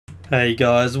Hey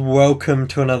guys, welcome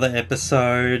to another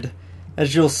episode.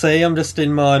 As you'll see, I'm just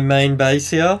in my main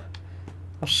base here.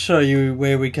 I'll show you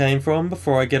where we came from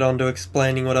before I get on to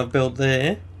explaining what I've built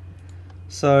there.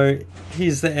 So,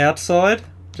 here's the outside,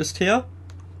 just here.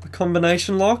 A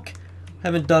combination lock.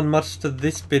 Haven't done much to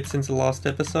this bit since the last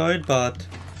episode, but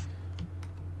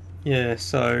yeah,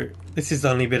 so this is the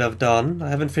only bit I've done. I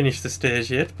haven't finished the stairs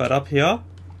yet, but up here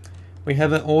we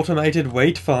have an automated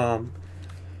wheat farm.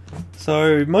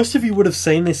 So most of you would have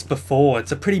seen this before.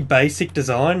 It's a pretty basic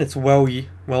design. It's well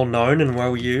known and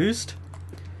well used.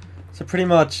 So pretty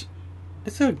much,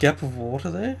 is there a gap of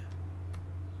water there?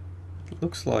 It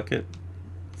looks like it.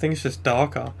 I think it's just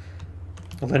darker.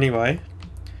 Well, anyway,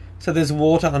 so there's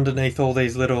water underneath all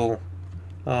these little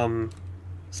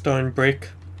stone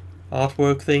brick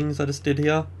artwork things I just did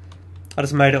here. I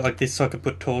just made it like this so I could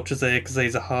put torches there because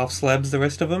these are half slabs, the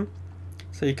rest of them.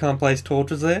 So you can't place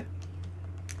torches there.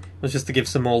 It was just to give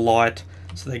some more light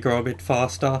so they grow a bit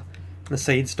faster and the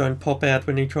seeds don't pop out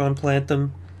when you try and plant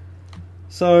them.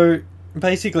 So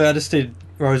basically I just did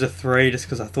rows of 3 just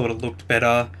because I thought it looked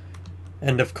better,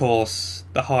 and of course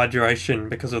the hydration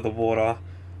because of the water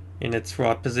in its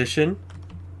right position.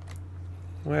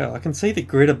 Wow, I can see the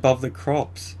grid above the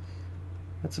crops.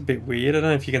 That's a bit weird. I don't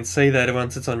know if you can see that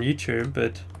once it's on YouTube,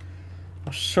 but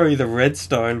I'll show you the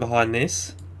redstone behind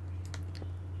this.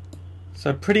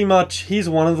 So pretty much, here's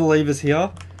one of the levers here.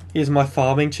 Here's my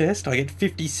farming chest. I get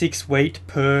 56 wheat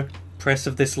per press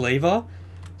of this lever,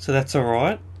 so that's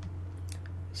alright.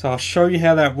 So I'll show you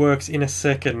how that works in a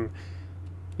second.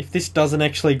 If this doesn't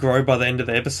actually grow by the end of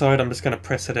the episode, I'm just going to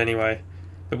press it anyway.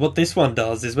 But what this one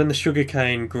does is when the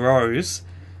sugarcane grows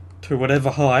to whatever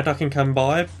height I can come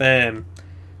by, bam.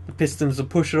 The pistons will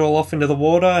push it all off into the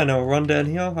water and it'll run down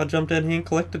here. I'll jump down here and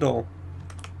collect it all.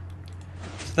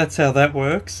 That's how that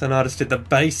works, and I just did the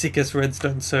basicest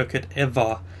redstone circuit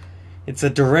ever. It's a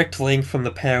direct link from the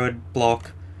powered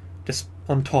block just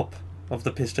on top of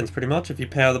the pistons pretty much. If you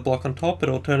power the block on top,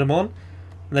 it'll turn them on,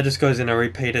 and that just goes in a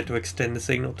repeater to extend the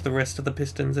signal to the rest of the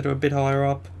pistons that are a bit higher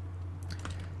up.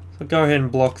 So go ahead and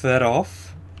block that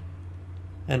off,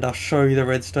 and I'll show you the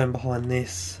redstone behind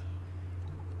this.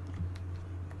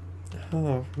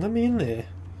 Oh, let me in there.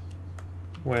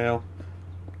 Well,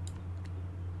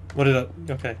 what did I...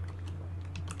 okay.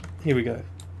 Here we go.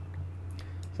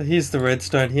 So here's the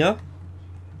redstone here.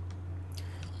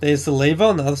 There's the lever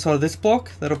on the other side of this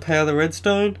block. That'll power the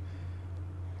redstone.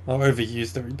 I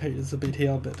overused the repeaters a bit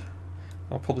here, but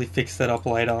I'll probably fix that up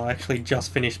later. I actually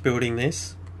just finished building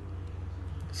this.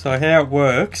 So how it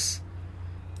works...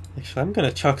 actually, I'm going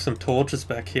to chuck some torches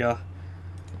back here.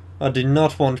 I do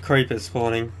not want creepers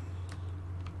spawning.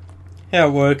 How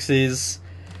it works is...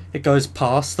 it goes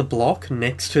past the block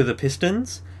next to the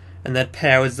pistons, and that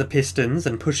powers the pistons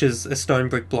and pushes a stone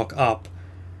brick block up.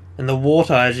 And the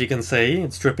water, as you can see,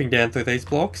 it's dripping down through these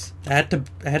blocks. I had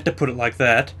to put it like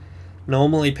that.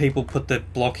 Normally people put the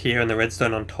block here and the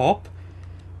redstone on top,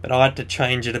 but I had to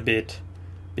change it a bit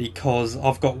because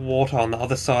I've got water on the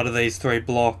other side of these 3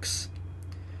 blocks.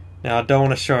 Now I don't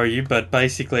want to show you, but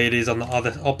basically it is on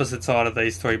the opposite side of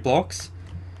these 3 blocks.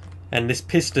 And this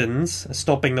pistons are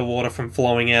stopping the water from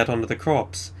flowing out onto the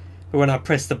crops. But when I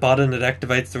press the button, it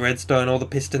activates the redstone, all the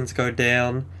pistons go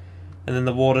down, and then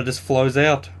the water just flows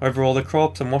out over all the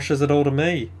crops and washes it all to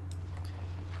me.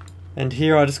 And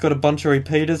here I just got a bunch of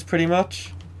repeaters pretty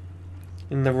much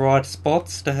in the right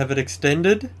spots to have it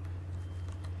extended.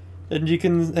 And you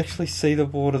can actually see the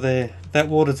water there. That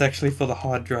water's actually for the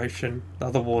hydration. The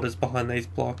other water's behind these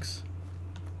blocks.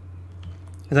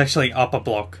 It's actually up a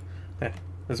block. Yeah,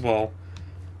 as well.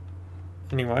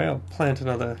 Anyway, I'll plant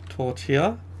another torch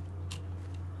here.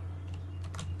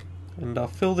 And I'll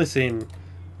fill this in,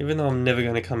 even though I'm never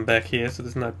going to come back here, so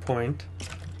there's no point.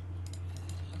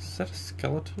 Is that a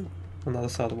skeleton? On the other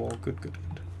side of the wall. Good, good,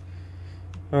 good.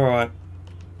 Alright.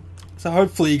 So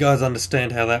hopefully you guys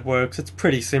understand how that works. It's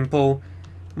pretty simple.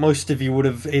 Most of you would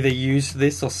have either used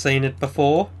this or seen it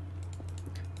before.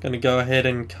 Going to go ahead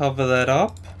and cover that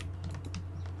up.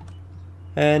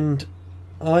 And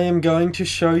I am going to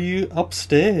show you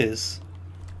upstairs.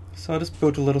 So I just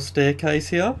built a little staircase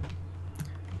here.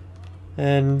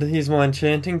 And here's my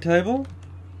enchanting table.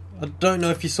 I don't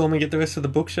know if you saw me get the rest of the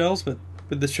bookshelves, but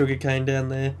with the sugarcane down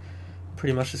there,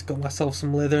 pretty much just got myself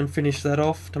some leather and finished that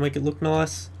off to make it look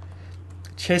nice.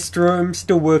 Chest room,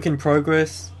 still work in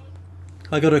progress.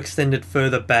 I got to extend it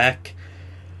further back,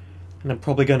 and I'm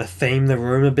probably going to theme the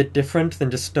room a bit different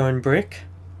than just stone brick.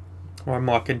 Or I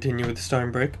might continue with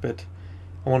stone brick, but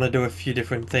I want to do a few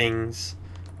different things.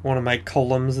 I want to make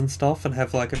columns and stuff and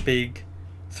have like a big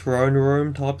throne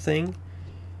room type thing.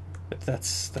 But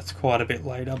that's quite a bit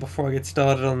later before I get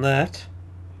started on that.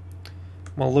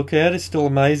 My lookout is still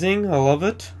amazing. I love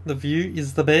it. The view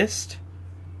is the best.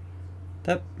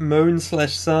 That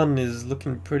moon/sun is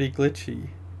looking pretty glitchy.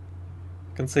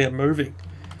 I can see it moving.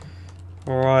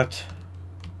 Alright.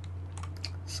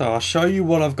 So I'll show you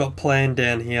what I've got planned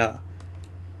down here.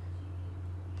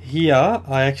 Here,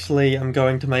 I actually am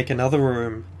going to make another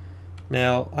room.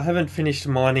 Now, I haven't finished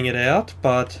mining it out,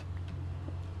 but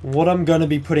what I'm going to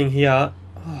be putting here...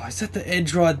 Oh, is that the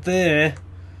edge right there?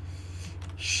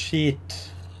 Shit.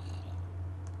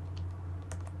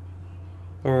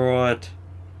 Alright.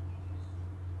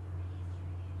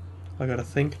 I gotta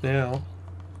think now.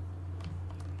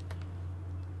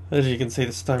 As you can see,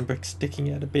 the stone brick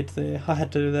sticking out a bit there. I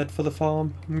had to do that for the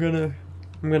farm. I'm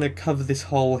gonna cover this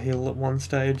whole hill at one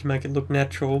stage, make it look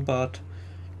natural, but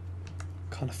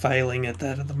kind of failing at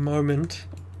that at the moment.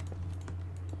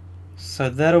 So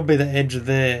that'll be the edge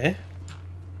there.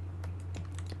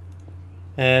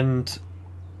 And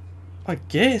I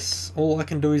guess all I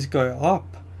can do is go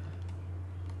up.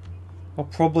 I'll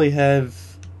probably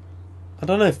have... I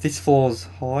don't know if this floor's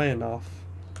high enough.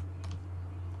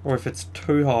 Or if it's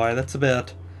too high. That's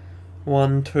about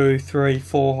 1, 2, 3,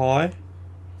 4 high.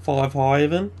 5 high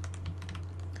even.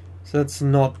 So that's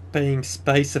not being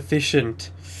space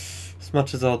efficient as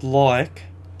much as I'd like.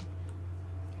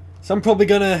 So I'm probably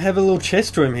going to have a little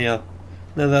chest room here.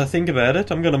 Now that I think about it,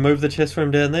 I'm going to move the chest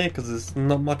room down there because there's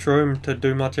not much room to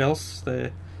do much else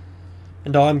there.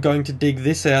 And I'm going to dig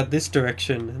this out this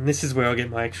direction, and this is where I'll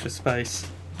get my extra space.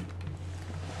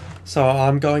 So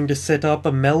I'm going to set up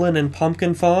a melon and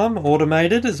pumpkin farm,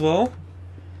 automated as well.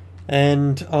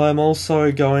 And I'm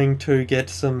also going to get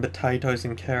some potatoes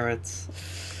and carrots.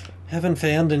 Haven't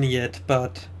found any yet,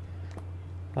 but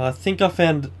I think I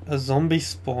found a zombie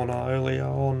spawner earlier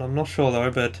on. I'm not sure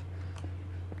though, but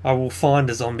I will find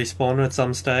a zombie spawner at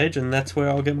some stage, and that's where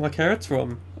I'll get my carrots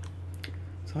from.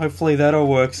 So hopefully that all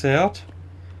works out.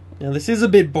 Now this is a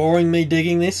bit boring, me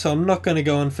digging this, so I'm not going to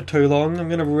go on for too long. I'm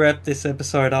going to wrap this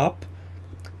episode up.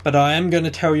 But I am going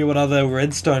to tell you what other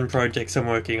redstone projects I'm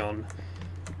working on.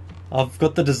 I've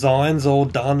got the designs all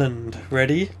done and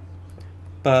ready,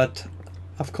 but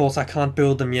of course I can't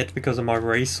build them yet because of my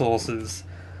resources.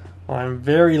 I'm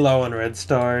very low on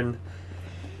redstone,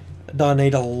 and I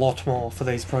need a lot more for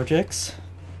these projects.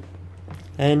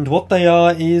 And what they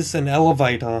are is an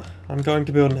elevator. I'm going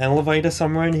to build an elevator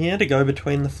somewhere in here to go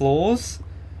between the floors,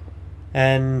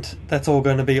 and that's all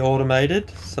going to be automated.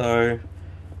 So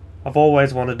I've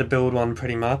always wanted to build one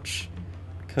pretty much,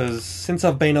 because since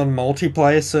I've been on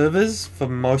multiplayer servers for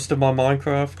most of my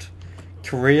Minecraft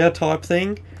career type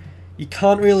thing, you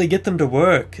can't really get them to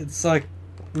work. It's like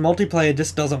multiplayer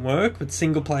just doesn't work, but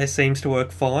single player seems to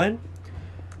work fine.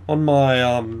 On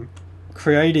my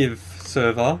creative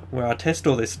server, where I test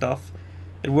all this stuff,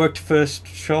 it worked first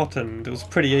shot and it was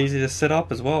pretty easy to set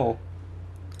up as well.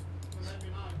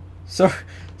 So,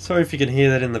 sorry if you can hear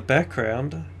that in the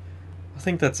background. I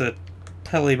think that's a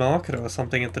telemarketer or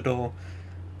something at the door.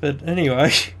 But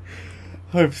anyway,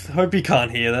 hope you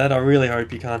can't hear that. I really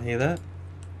hope you can't hear that.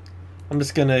 I'm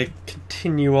just going to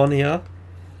continue on here.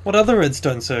 What other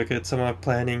redstone circuits am I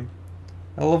planning?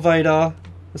 Elevator,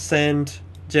 a sand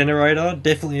generator,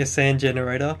 definitely a sand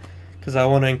generator, because I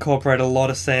want to incorporate a lot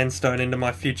of sandstone into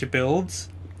my future builds.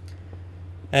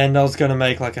 And I was going to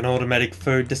make like an automatic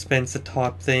food dispenser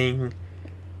type thing.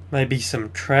 Maybe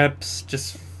some traps,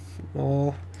 just...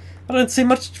 Oh, I don't see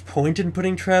much point in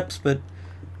putting traps, but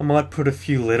I might put a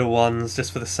few little ones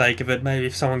just for the sake of it. Maybe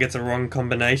if someone gets a wrong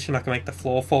combination, I can make the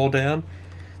floor fall down.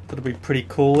 That'll be pretty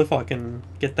cool if I can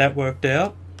get that worked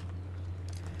out.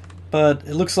 But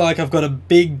it looks like I've got a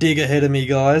big dig ahead of me,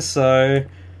 guys, so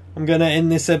I'm going to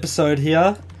end this episode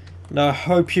here. And I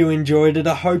hope you enjoyed it.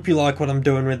 I hope you like what I'm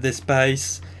doing with this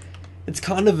base. It's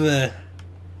kind of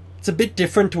it's a bit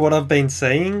different to what I've been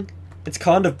seeing. It's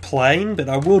kind of plain, but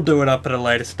I will do it up at a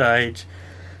later stage.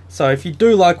 So if you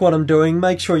do like what I'm doing,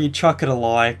 make sure you chuck it a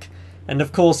like. And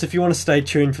of course, if you want to stay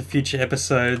tuned for future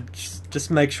episodes,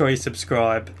 just make sure you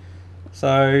subscribe.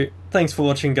 So, thanks for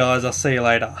watching, guys. I'll see you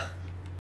later.